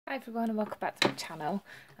Hi everyone and welcome back to my channel.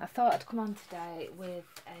 I thought I'd come on today with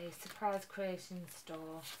a surprise creation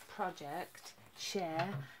store project, share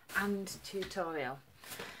and tutorial.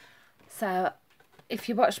 So if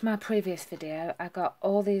you watched my previous video, I got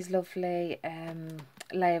all these lovely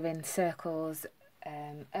layering circles,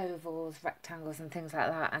 ovals, rectangles and things like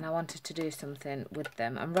that, and I wanted to do something with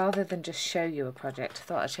them, and rather than just show you a project, I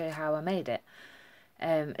thought I'd show you how I made it,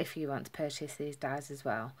 if you want to purchase these dies as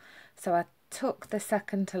well. So I took the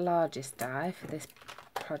second to largest die for this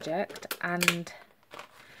project and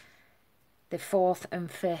the fourth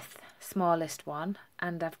and fifth smallest one,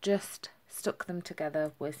 and I've just stuck them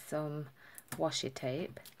together with some washi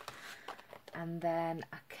tape, and then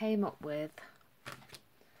I came up with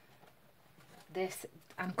this.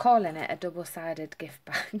 I'm calling it a double-sided gift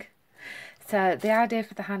bag. So the idea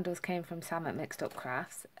for the handles came from Sam at Mixed Up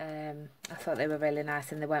Crafts. I thought they were really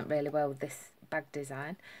nice and they went really well with this bag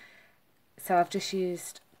design. So I've just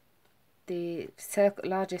used the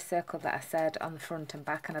largest circle that I said on the front and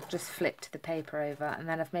back, and I've just flipped the paper over, and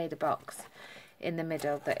then I've made a box in the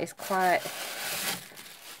middle that is quite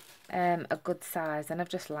a good size, and I've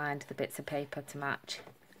just lined the bits of paper to match.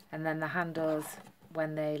 And then the handles,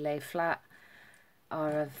 when they lay flat,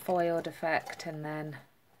 are a foiled effect, and then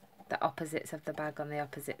the opposites of the bag on the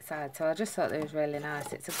opposite side. So I just thought it was really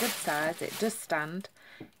nice. It's a good size, it does stand,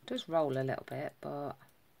 it does roll a little bit, but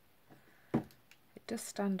it does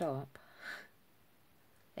stand up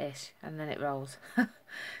ish, and then it rolls.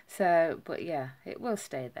 So but yeah, it will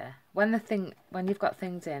stay there when you've got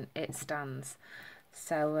things in, it stands.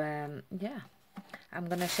 So yeah, I'm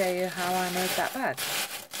going to show you how I made that bag.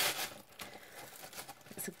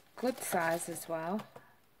 It's a good size as well,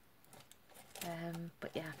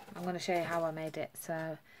 but yeah, I'm going to show you how I made it.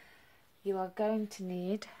 So you are going to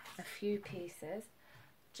need a few pieces.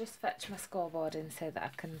 Just fetch my scoreboard in so that I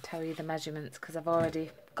can tell you the measurements, because I've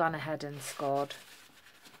already gone ahead and scored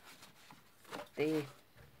the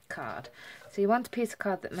card. So you want a piece of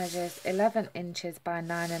card that measures 11 inches by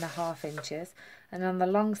 9.5 inches, and on the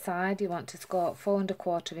long side you want to score 4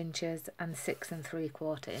 1/4 inches and 6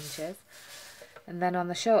 3/4 inches, and then on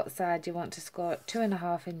the short side you want to score 2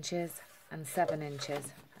 1/2 inches and 7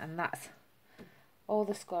 inches, and that's all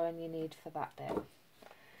the scoring you need for that bit.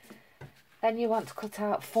 Then you want to cut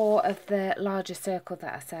out 4 of the larger circle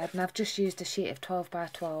that I said, and I've just used a sheet of 12 by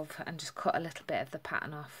 12 and just cut a little bit of the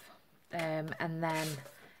pattern off. And then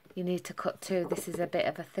you need to cut 2. This is a bit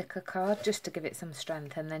of a thicker card just to give it some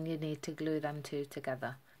strength, and then you need to glue them 2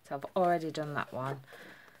 together. So I've already done that one,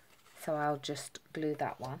 so I'll just glue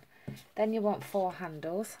that one. Then you want 4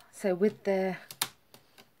 handles. So with the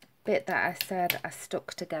bit that I said I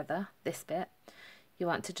stuck together, this bit, you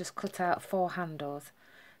want to just cut out 4 handles.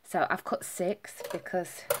 So I've cut 6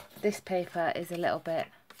 because this paper is a little bit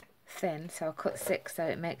thin, so I'll cut 6 so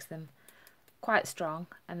it makes them quite strong,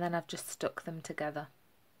 and then I've just stuck them together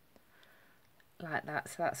like that.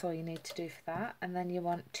 So that's all you need to do for that. And then you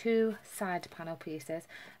want 2 side panel pieces.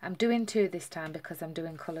 I'm doing 2 this time because I'm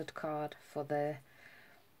doing coloured card for the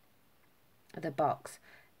box,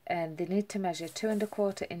 and they need to measure 2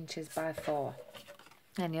 1/4 inches by 4,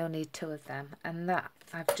 and you'll need 2 of them. And that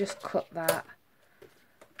I've just cut that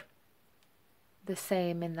the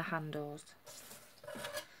same in the handles.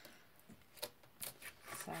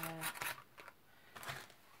 So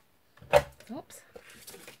oops.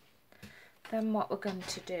 Then what we're going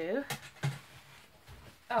to do,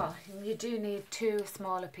 oh, you do need 2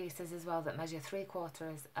 smaller pieces as well that measure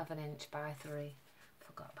 3/4 of an inch by 3.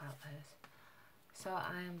 Forgot about those. So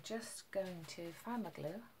I am just going to find my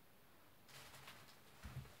glue.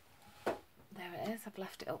 There it is. I've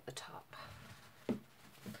left it up the top.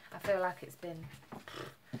 I feel like it's been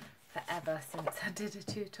forever since I did a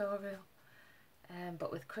tutorial,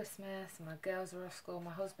 but with Christmas and my girls were off school,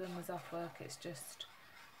 my husband was off work, it's just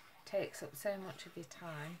takes up so much of your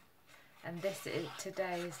time. And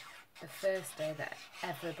today is the first day that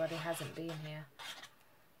everybody hasn't been here.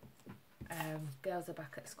 Girls are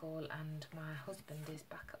back at school and my husband is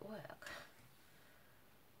back at work.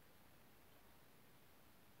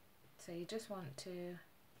 So you just want to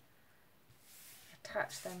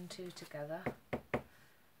attach them 2 together,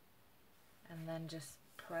 and then just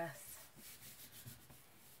press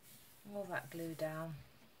all that glue down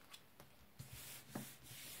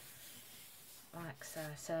like so.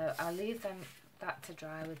 So I'll leave that to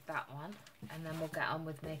dry with that one, and then we'll get on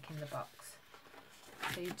with making the box.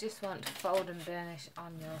 So you just want to fold and burnish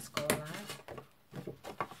on your score line.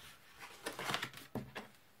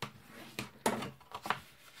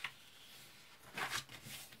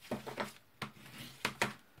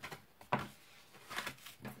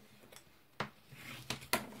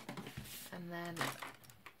 And then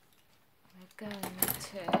going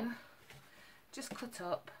to just cut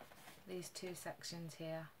up these two sections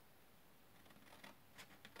here.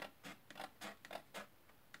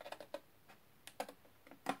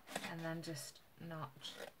 And then just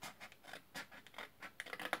notch.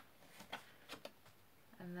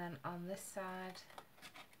 And then on this side,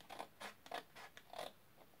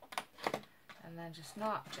 and then just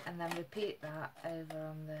notch, and then repeat that over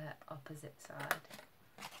on the opposite side.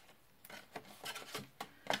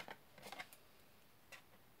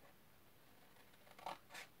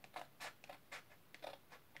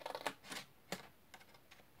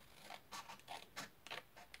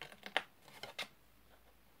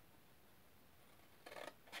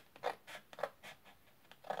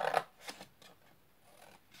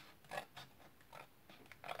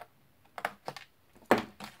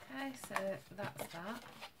 So that's that,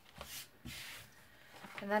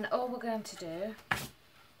 and then all we're going to do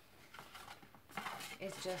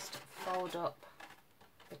is just fold up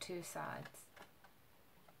the two sides.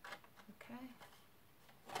 Okay,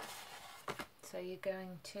 so you're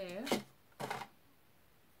going to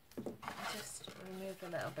just remove a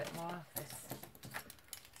little bit more of this.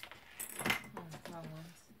 Oh, wrong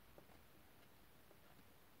ones.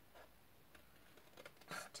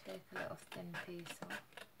 Just take a little thin piece off.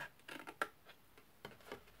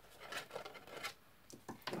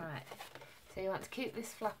 Right, so you want to keep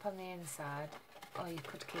this flap on the inside, or you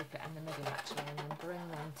could keep it in the middle actually, and then bring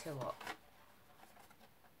them two up,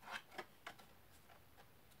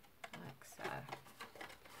 like so.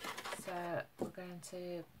 So we're going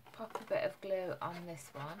to pop a bit of glue on this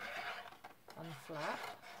one, on the flap,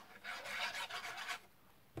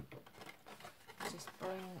 just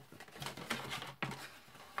bring,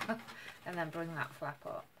 and then bring that flap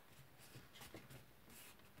up.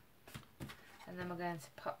 And then we're going to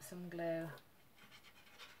pop some glue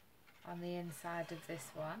on the inside of this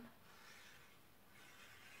one.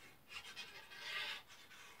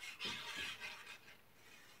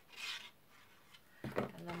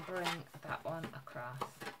 And then bring that one across.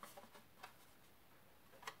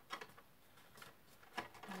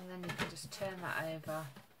 And then you can just turn that over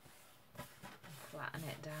and flatten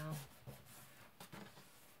it down.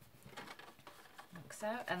 Like so.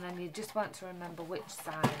 And then you just want to remember which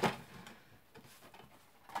side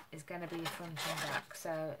is going to be front and back.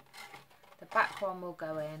 So the back one will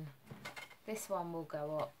go in, this one will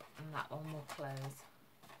go up, and that one will close.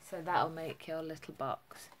 So that'll make your little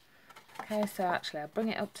box. Okay, so actually I'll bring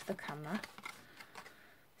it up to the camera.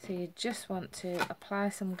 So you just want to apply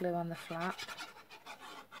some glue on the flap.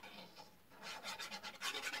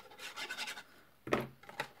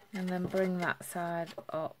 And then bring that side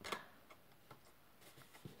up.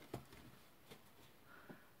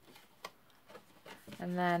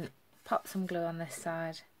 And then pop some glue on this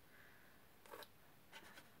side.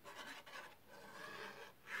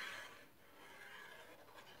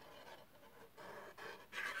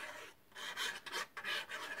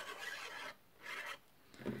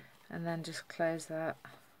 And then just close that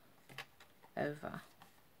over.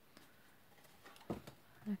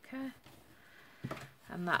 Okay.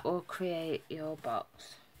 And that will create your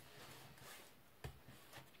box.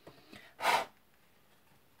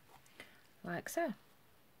 Like so.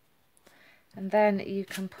 And then you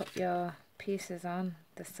can put your pieces on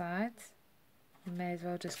the sides. You may as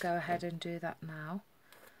well just go ahead and do that now.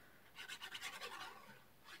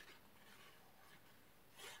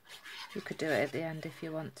 You could do it at the end if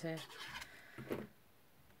you want to.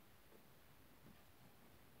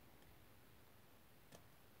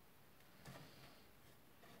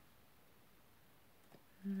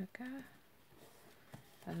 There we go.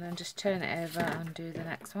 And then just turn it over and do the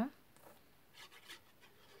next one.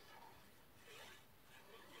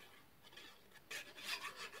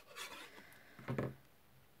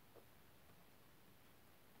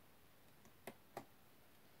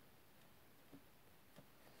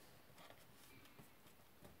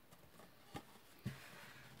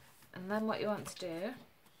 And then what you want to do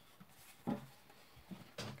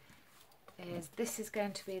is, this is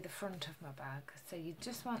going to be the front of my bag, so you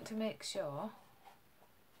just want to make sure,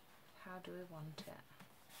 how do we want it?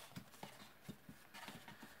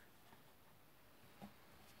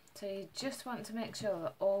 So you just want to make sure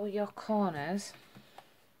that all your corners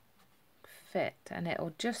fit, and it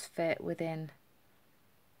will just fit within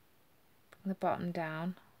the bottom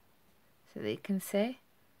down so that you can see.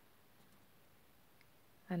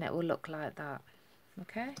 And it will look like that.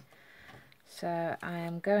 Okay, so I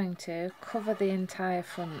am going to cover the entire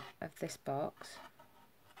front of this box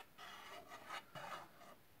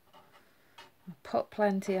and put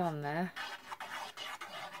plenty on there.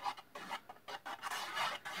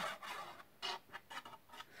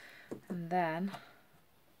 And then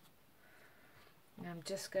I'm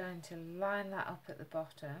just going to line that up at the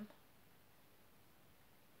bottom.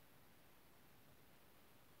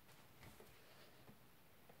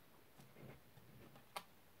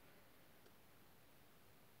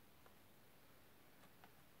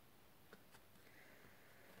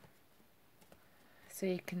 So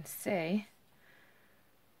you can see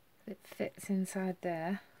it fits inside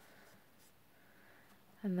there,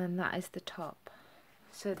 and then that is the top.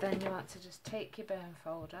 So then you want to just take your bone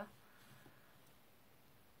folder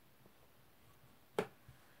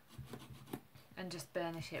and just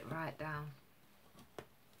burnish it right down.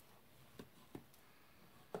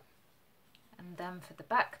 And then for the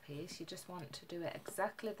back piece, you just want to do it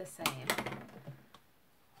exactly the same.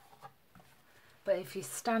 But if you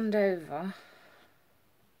stand over,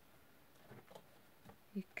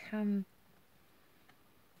 you can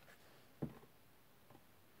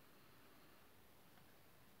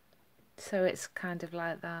so it's kind of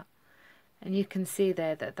like that, and you can see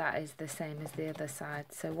there that that is the same as the other side.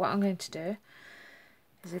 So what I'm going to do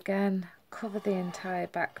is again cover the entire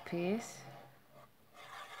back piece,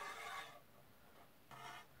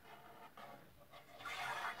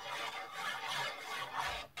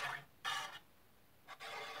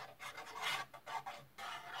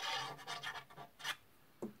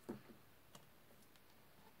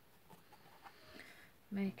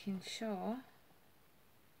 making sure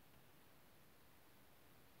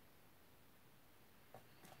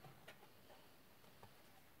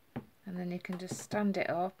and then you can just stand it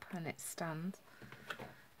up and it stands,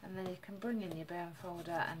 and then you can bring in your bone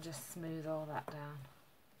folder and just smooth all that down.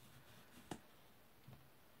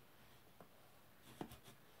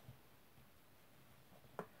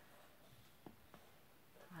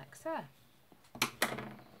 Like so.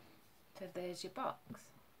 So there's your box.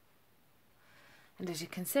 And as you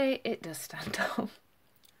can see, it does stand up.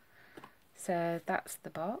 So that's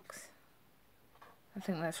the box. I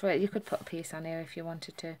think that's right. You could put a piece on here if you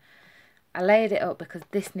wanted to. I laid it up because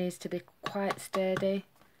this needs to be quite sturdy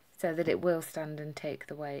so that it will stand and take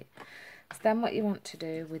the weight. So then what you want to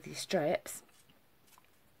do with your strips,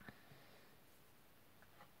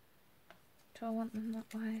 do I want them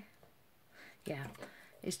that way? Yeah,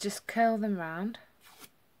 is just curl them round.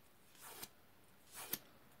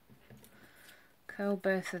 Curl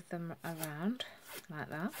both of them around like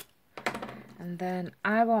that. And then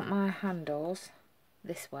I want my handles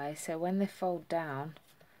this way, so when they fold down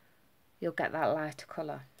you'll get that lighter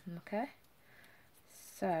colour. Okay,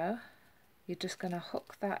 so you're just going to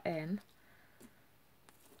hook that in,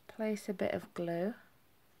 place a bit of glue,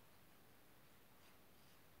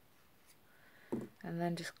 and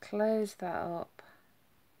then just close that up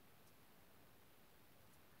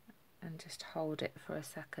and just hold it for a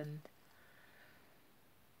second.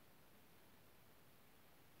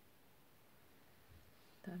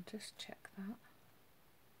 Then just check that.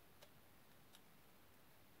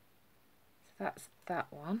 So that's that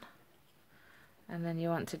one, and then you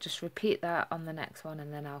want to just repeat that on the next one,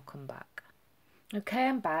 and then I'll come back. Okay,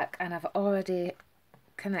 I'm back and I've already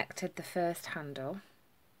connected the first handle,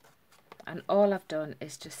 and all I've done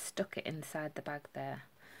is just stuck it inside the bag there.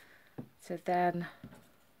 So then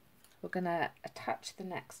we're going to attach the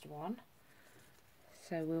next one.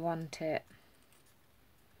 So we want it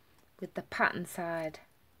with the pattern side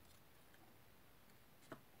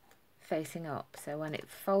facing up, so when it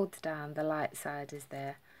folds down the light side is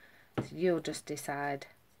there. So you'll just decide,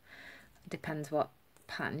 depends what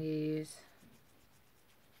pattern you use.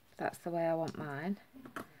 That's the way I want mine.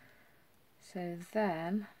 So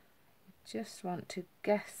then you just want to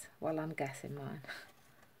guess, well, I'm guessing mine.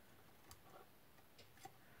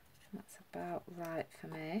 That's about right for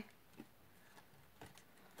me.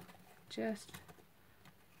 Just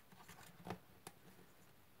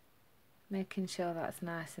making sure that's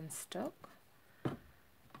nice and stuck.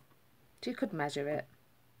 You could measure it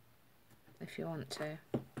if you want to,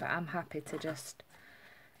 but I'm happy to just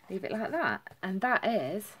leave it like that. And that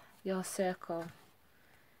is your circle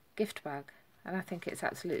gift bag, and I think it's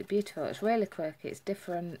absolutely beautiful. It's really quirky, it's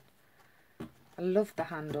different. I love the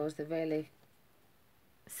handles, they really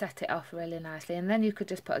set it off really nicely. And then you could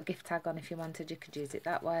just put a gift tag on if you wanted. You could use it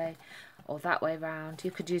that way or that way round.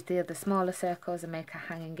 You could use the other smaller circles and make a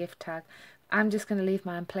hanging gift tag. I'm just going to leave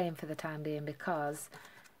mine plain for the time being because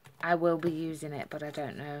I will be using it, but I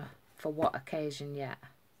don't know for what occasion yet.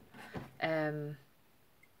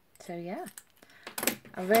 So yeah,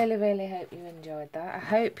 I really hope you enjoyed that. I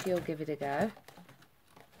hope you'll give it a go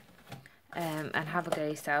and have a go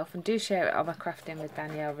yourself, and do share it on my Crafting with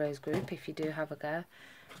Danielle Rose group if you do have a go.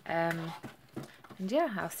 And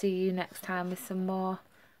yeah, I'll see you next time with some more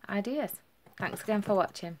ideas. Thanks again for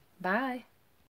watching. Bye.